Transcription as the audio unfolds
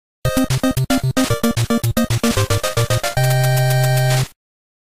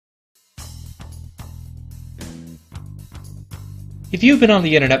If you've been on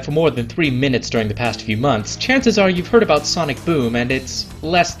the internet for more than 3 minutes during the past few months, chances are you've heard about Sonic Boom and its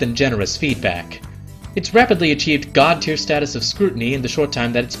less than generous feedback. It's rapidly achieved god-tier status of scrutiny in the short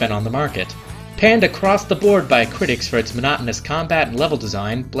time that it's been on the market. Panned across the board by critics for its monotonous combat and level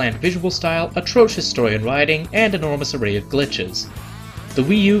design, bland visual style, atrocious story and writing, and enormous array of glitches. The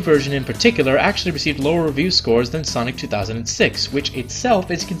Wii U version in particular actually received lower review scores than Sonic 2006, which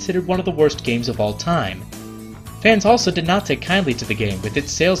itself is considered one of the worst games of all time. Fans also did not take kindly to the game, with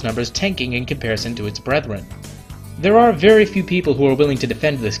its sales numbers tanking in comparison to its brethren. There are very few people who are willing to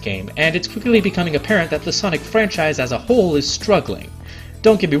defend this game, and it's quickly becoming apparent that the Sonic franchise as a whole is struggling.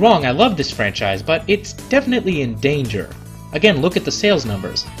 Don't get me wrong, I love this franchise, but it's definitely in danger. Again, look at the sales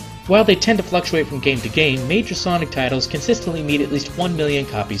numbers. While they tend to fluctuate from game to game, major Sonic titles consistently meet at least 1 million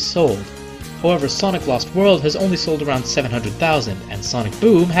copies sold. However, Sonic Lost World has only sold around 700,000, and Sonic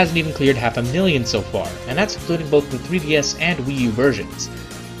Boom hasn't even cleared 500,000 so far, and that's including both the 3DS and Wii U versions.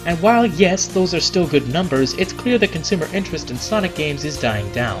 And while yes, those are still good numbers, it's clear that consumer interest in Sonic games is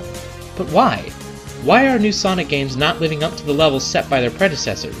dying down. But why? Why are new Sonic games not living up to the levels set by their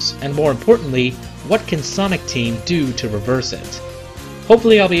predecessors? And more importantly, what can Sonic Team do to reverse it?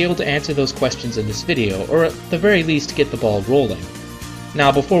 Hopefully I'll be able to answer those questions in this video, or at the very least get the ball rolling. Now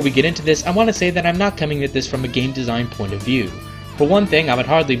before we get into this, I want to say that I'm not coming at this from a game design point of view. For one thing, I would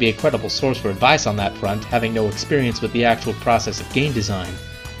hardly be a credible source for advice on that front, having no experience with the actual process of game design.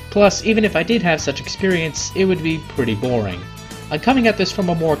 Plus, even if I did have such experience, it would be pretty boring. I'm coming at this from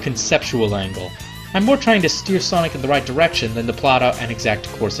a more conceptual angle. I'm more trying to steer Sonic in the right direction than to plot out an exact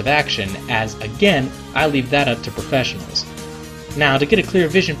course of action, as, again, I leave that up to professionals. Now, to get a clear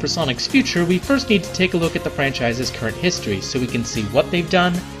vision for Sonic's future, we first need to take a look at the franchise's current history so we can see what they've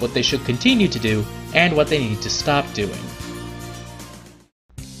done, what they should continue to do, and what they need to stop doing.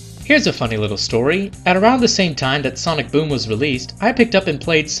 Here's a funny little story. At around the same time that Sonic Boom was released, I picked up and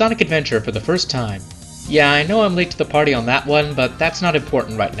played Sonic Adventure for the first time. Yeah, I know I'm late to the party on that one, but that's not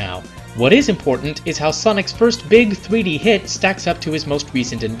important right now. What is important is how Sonic's first big 3D hit stacks up to his most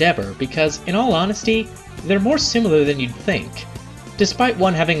recent endeavor, because, in all honesty, they're more similar than you'd think. Despite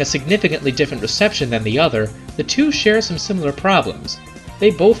one having a significantly different reception than the other, the two share some similar problems.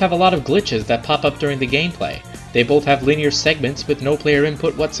 They both have a lot of glitches that pop up during the gameplay. They both have linear segments with no player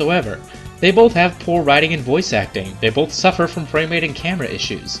input whatsoever. They both have poor writing and voice acting. They both suffer from frame rate and camera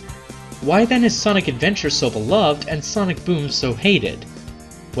issues. Why then is Sonic Adventure so beloved and Sonic Boom so hated?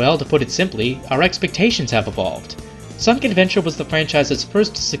 Well, to put it simply, our expectations have evolved. Sonic Adventure was the franchise's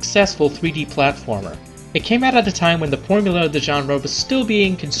first successful 3D platformer. It came out at a time when the formula of the genre was still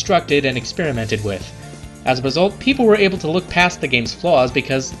being constructed and experimented with. As a result, people were able to look past the game's flaws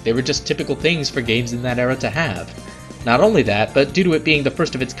because they were just typical things for games in that era to have. Not only that, but due to it being the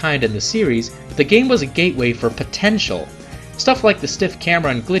first of its kind in the series, the game was a gateway for potential. Stuff like the stiff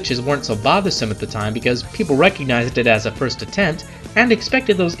camera and glitches weren't so bothersome at the time because people recognized it as a first attempt and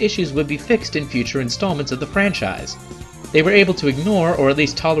expected those issues would be fixed in future installments of the franchise. They were able to ignore, or at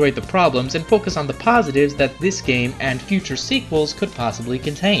least tolerate the problems, and focus on the positives that this game and future sequels could possibly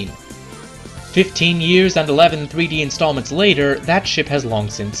contain. 15 years and 11 3D installments later, that ship has long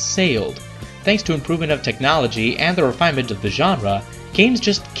since sailed. Thanks to improvement of technology and the refinement of the genre, games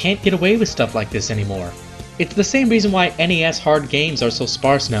just can't get away with stuff like this anymore. It's the same reason why NES hard games are so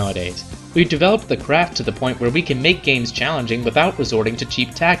sparse nowadays. We've developed the craft to the point where we can make games challenging without resorting to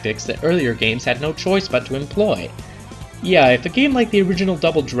cheap tactics that earlier games had no choice but to employ. Yeah, if a game like the original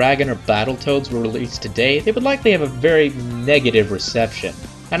Double Dragon or Battletoads were released today, they would likely have a very negative reception,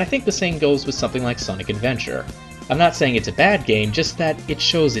 and I think the same goes with something like Sonic Adventure. I'm not saying it's a bad game, just that it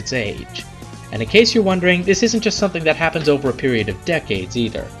shows its age. And in case you're wondering, this isn't just something that happens over a period of decades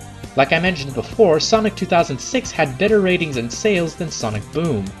either. Like I mentioned before, Sonic 2006 had better ratings and sales than Sonic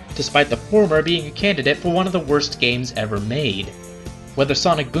Boom, despite the former being a candidate for one of the worst games ever made. Whether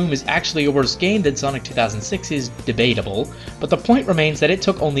Sonic Boom is actually a worse game than Sonic 2006 is debatable, but the point remains that it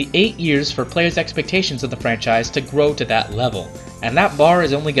took only 8 years for players' expectations of the franchise to grow to that level, and that bar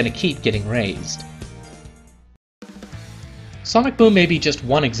is only going to keep getting raised. Sonic Boom may be just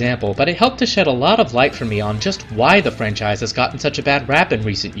one example, but it helped to shed a lot of light for me on just why the franchise has gotten such a bad rap in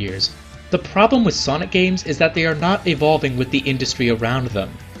recent years. The problem with Sonic games is that they are not evolving with the industry around them.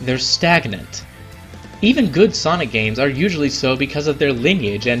 They're stagnant. Even good Sonic games are usually so because of their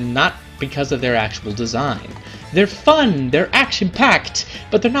lineage and not because of their actual design. They're fun, they're action-packed,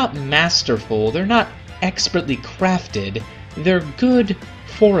 but they're not masterful, they're not expertly crafted. They're good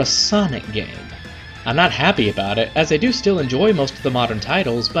for a Sonic game. I'm not happy about it, as I do still enjoy most of the modern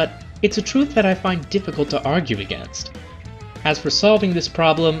titles, but it's a truth that I find difficult to argue against. As for solving this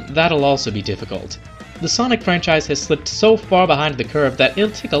problem, that'll also be difficult. The Sonic franchise has slipped so far behind the curve that it'll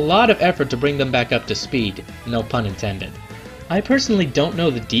take a lot of effort to bring them back up to speed, no pun intended. I personally don't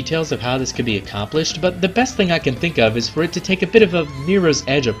know the details of how this could be accomplished, but the best thing I can think of is for it to take a bit of a mirror's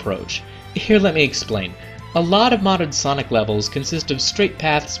edge approach. Here, let me explain. A lot of modern Sonic levels consist of straight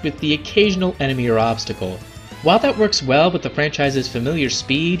paths with the occasional enemy or obstacle. While that works well with the franchise's familiar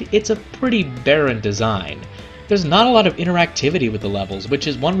speed, it's a pretty barren design. There's not a lot of interactivity with the levels, which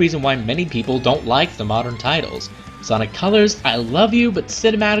is one reason why many people don't like the modern titles. Sonic Colors, I love you, but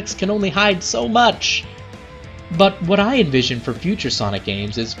cinematics can only hide so much. But what I envision for future Sonic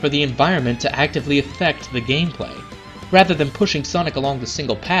games is for the environment to actively affect the gameplay. Rather than pushing Sonic along the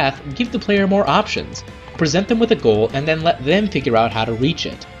single path, give the player more options. Present them with a goal and then let them figure out how to reach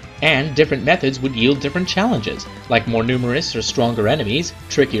it. And different methods would yield different challenges, like more numerous or stronger enemies,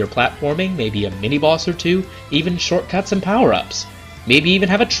 trickier platforming, maybe a mini-boss or two, even shortcuts and power-ups. Maybe even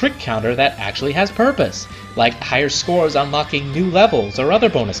have a trick counter that actually has purpose, like higher scores unlocking new levels or other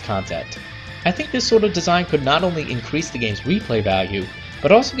bonus content. I think this sort of design could not only increase the game's replay value,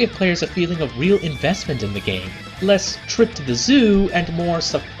 but also give players a feeling of real investment in the game, less trip to the zoo and more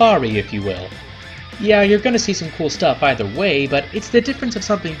safari, if you will. Yeah, you're gonna see some cool stuff either way, but it's the difference of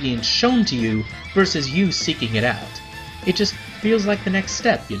something being shown to you versus you seeking it out. It just feels like the next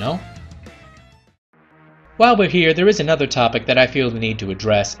step, you know? While we're here, there is another topic that I feel the need to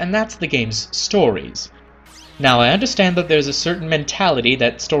address, and that's the game's stories. Now, I understand that there's a certain mentality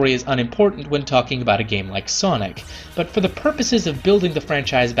that story is unimportant when talking about a game like Sonic, but for the purposes of building the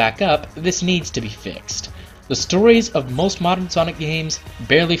franchise back up, this needs to be fixed. The stories of most modern Sonic games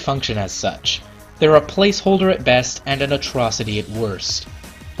barely function as such. They're a placeholder at best and an atrocity at worst.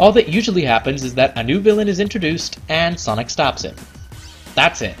 All that usually happens is that a new villain is introduced and Sonic stops it.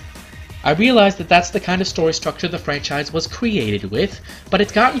 That's it. I realize that that's the kind of story structure the franchise was created with, but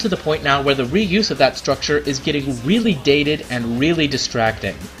it's gotten to the point now where the reuse of that structure is getting really dated and really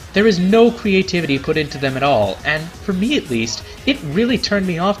distracting. There is no creativity put into them at all, and for me at least, it really turned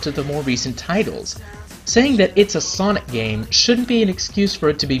me off to the more recent titles. Saying that it's a Sonic game shouldn't be an excuse for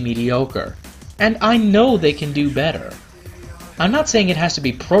it to be mediocre. And I know they can do better. I'm not saying it has to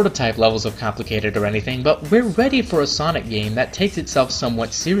be prototype levels of complicated or anything, but we're ready for a Sonic game that takes itself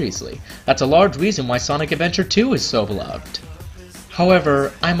somewhat seriously. That's a large reason why Sonic Adventure 2 is so beloved.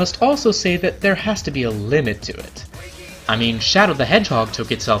 However, I must also say that there has to be a limit to it. I mean, Shadow the Hedgehog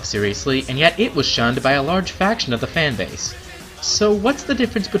took itself seriously, and yet it was shunned by a large faction of the fanbase. So what's the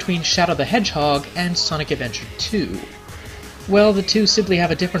difference between Shadow the Hedgehog and Sonic Adventure 2? Well, the two simply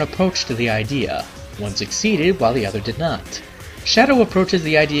have a different approach to the idea. One succeeded while the other did not. Shadow approaches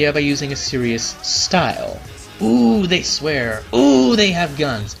the idea by using a serious style. Ooh, they swear. Ooh, they have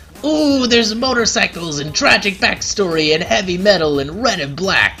guns. Ooh, there's motorcycles and tragic backstory and heavy metal and red and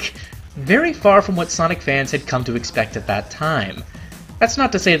black. Very far from what Sonic fans had come to expect at that time. That's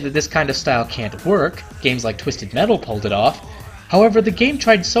not to say that this kind of style can't work. Games like Twisted Metal pulled it off. However, the game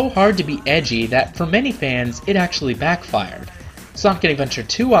tried so hard to be edgy that for many fans, it actually backfired. Sonic Adventure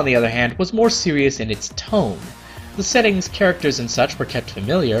 2, on the other hand, was more serious in its tone. The settings, characters, and such were kept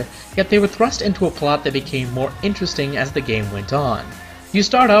familiar, yet they were thrust into a plot that became more interesting as the game went on. You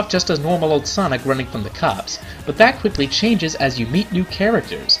start off just as normal old Sonic running from the cops, but that quickly changes as you meet new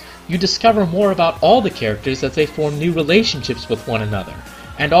characters. You discover more about all the characters as they form new relationships with one another.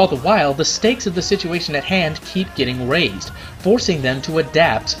 And all the while, the stakes of the situation at hand keep getting raised, forcing them to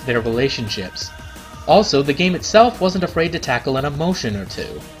adapt their relationships. Also, the game itself wasn't afraid to tackle an emotion or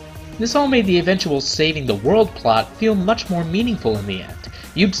two. This all made the eventual saving the world plot feel much more meaningful in the end.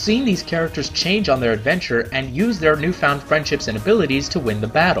 You'd seen these characters change on their adventure and use their newfound friendships and abilities to win the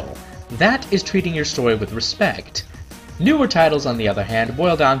battle. That is treating your story with respect. Newer titles, on the other hand,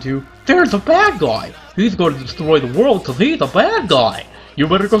 boil down to, there's a bad guy! He's going to destroy the world because he's a bad guy! You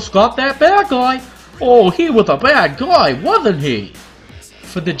better go stop that bad guy! Oh, he was a bad guy, wasn't he?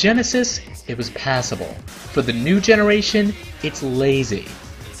 For the Genesis, it was passable. For the new generation, it's lazy.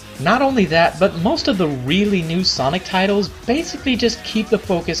 Not only that, but most of the really new Sonic titles basically just keep the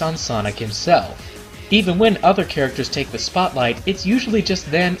focus on Sonic himself. Even when other characters take the spotlight, it's usually just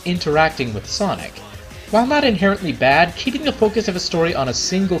them interacting with Sonic. While not inherently bad, keeping the focus of a story on a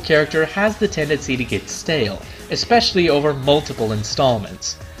single character has the tendency to get stale, especially over multiple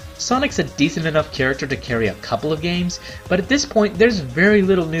installments. Sonic's a decent enough character to carry a couple of games, but at this point there's very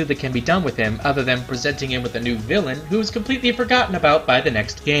little new that can be done with him other than presenting him with a new villain who's completely forgotten about by the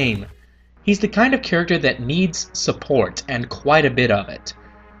next game. He's the kind of character that needs support, and quite a bit of it.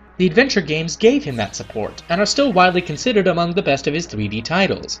 The adventure games gave him that support, and are still widely considered among the best of his 3D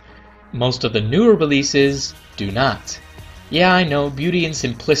titles. Most of the newer releases do not. Yeah, I know, beauty and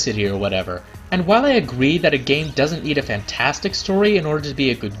simplicity or whatever, And while I agree that a game doesn't need a fantastic story in order to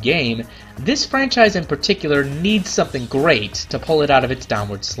be a good game, this franchise in particular needs something great to pull it out of its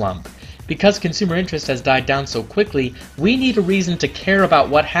downward slump. Because consumer interest has died down so quickly, we need a reason to care about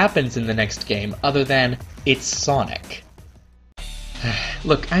what happens in the next game other than, it's Sonic.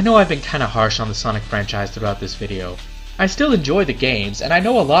 Look, I know I've been kinda harsh on the Sonic franchise throughout this video. I still enjoy the games, and I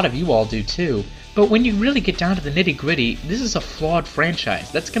know a lot of you all do too, but when you really get down to the nitty-gritty, this is a flawed franchise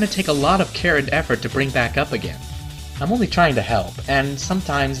that's gonna take a lot of care and effort to bring back up again. I'm only trying to help, and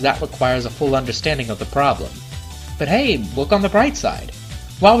sometimes that requires a full understanding of the problem. But hey, look on the bright side.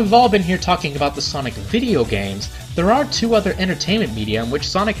 While we've all been here talking about the Sonic video games, there are two other entertainment media in which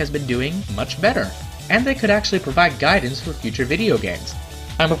Sonic has been doing much better, and they could actually provide guidance for future video games.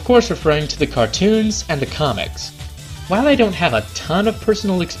 I'm of course referring to the cartoons and the comics. While I don't have a ton of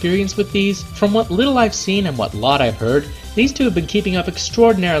personal experience with these, from what little I've seen and what lot I've heard, these two have been keeping up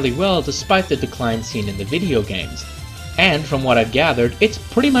extraordinarily well despite the decline seen in the video games. And from what I've gathered, it's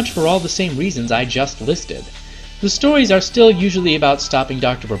pretty much for all the same reasons I just listed. The stories are still usually about stopping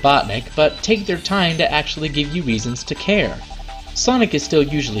Dr. Robotnik, but take their time to actually give you reasons to care. Sonic is still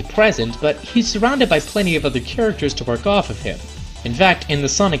usually present, but he's surrounded by plenty of other characters to work off of him. In fact, in the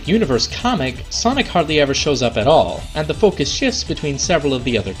Sonic Universe comic, Sonic hardly ever shows up at all, and the focus shifts between several of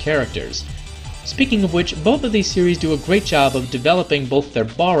the other characters. Speaking of which, both of these series do a great job of developing both their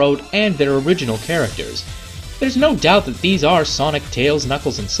borrowed and their original characters. There's no doubt that these are Sonic, Tails,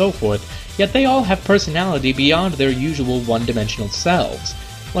 Knuckles, and so forth, yet they all have personality beyond their usual one-dimensional selves.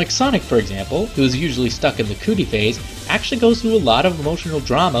 Like Sonic, for example, who is usually stuck in the cootie phase, actually goes through a lot of emotional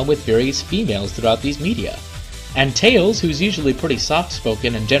drama with various females throughout these media. And Tails, who's usually pretty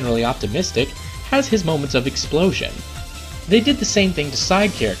soft-spoken and generally optimistic, has his moments of explosion. They did the same thing to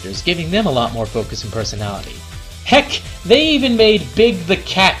side characters, giving them a lot more focus and personality. Heck, they even made Big the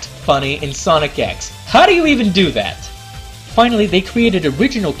Cat funny in Sonic X. How do you even do that? Finally, they created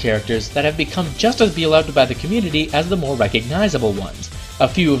original characters that have become just as beloved by the community as the more recognizable ones, a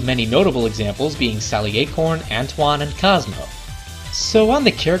few of many notable examples being Sally Acorn, Antoine, and Cosmo. So on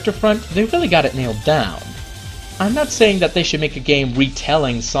the character front, they really got it nailed down. I'm not saying that they should make a game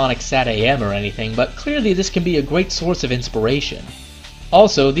retelling Sonic SatAM or anything, but clearly this can be a great source of inspiration.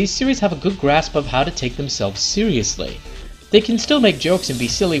 Also, these series have a good grasp of how to take themselves seriously. They can still make jokes and be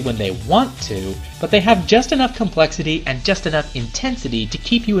silly when they want to, but they have just enough complexity and just enough intensity to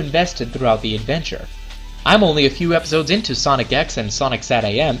keep you invested throughout the adventure. I'm only a few episodes into Sonic X and Sonic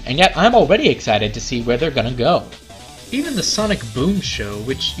SatAM, and yet I'm already excited to see where they're gonna go. Even the Sonic Boom show,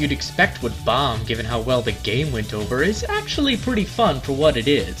 which you'd expect would bomb given how well the game went over, is actually pretty fun for what it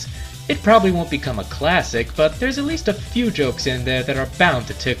is. It probably won't become a classic, but there's at least a few jokes in there that are bound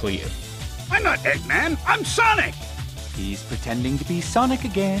to tickle you. I'm not Eggman, I'm Sonic! He's pretending to be Sonic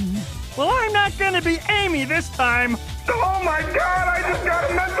again. Well, I'm not gonna be Amy this time! Oh my god, I just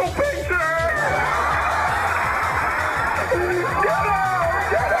got a mental picture!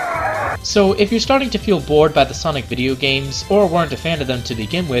 So if you're starting to feel bored by the Sonic video games, or weren't a fan of them to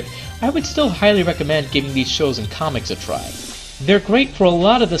begin with, I would still highly recommend giving these shows and comics a try. They're great for a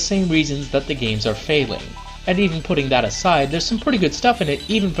lot of the same reasons that the games are failing. And even putting that aside, there's some pretty good stuff in it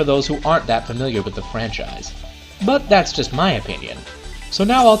even for those who aren't that familiar with the franchise. But that's just my opinion. So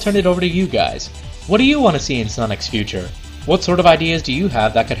now I'll turn it over to you guys. What do you want to see in Sonic's future? What sort of ideas do you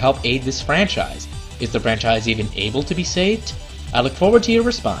have that could help aid this franchise? Is the franchise even able to be saved? I look forward to your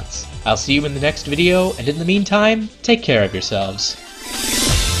response. I'll see you in the next video, and in the meantime, take care of yourselves.